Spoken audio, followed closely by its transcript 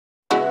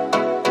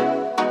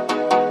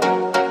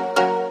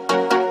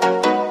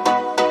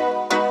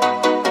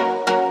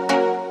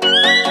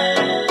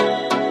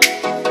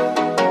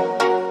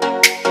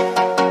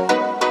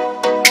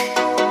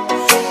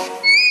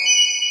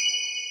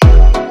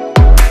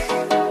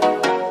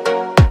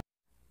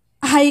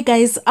Hi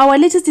guys, our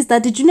latest is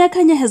that Junior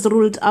Khanye has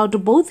ruled out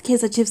both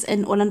Kaizer Chiefs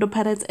and Orlando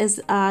Pirates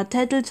as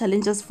title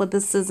challengers for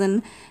this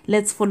season.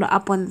 Let's follow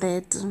up on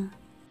that.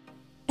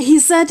 He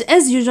said,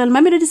 as usual,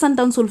 Mamelodi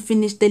Sundowns will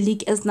finish the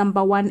league as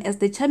number 1 as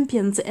the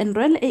champions and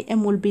Royal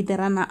AM will be the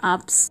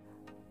runner-ups.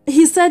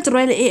 He said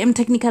Royal AM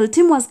technical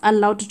team was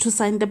allowed to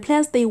sign the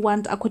players they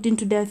want according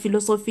to their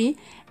philosophy,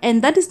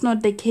 and that is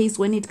not the case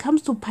when it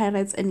comes to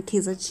Pirates and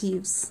Kaizer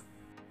Chiefs.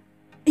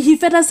 He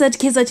further said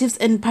Kaizer Chiefs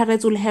and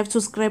Pirates will have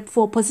to scrap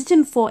for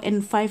position 4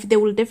 and 5. They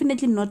will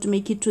definitely not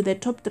make it to the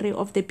top 3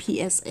 of the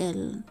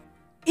PSL.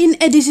 In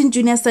addition,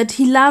 Junior said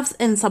he loves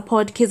and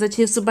supports Kaizer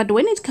Chiefs, but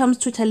when it comes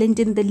to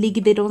challenging the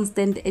league, they don't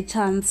stand a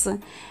chance.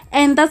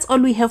 And that's all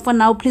we have for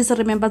now. Please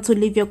remember to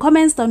leave your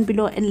comments down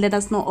below and let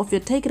us know of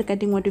your take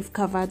regarding what we've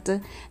covered.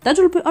 That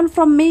will be all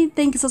from me.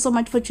 Thank you so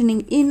much for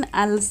tuning in.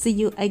 I'll see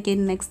you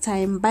again next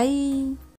time. Bye.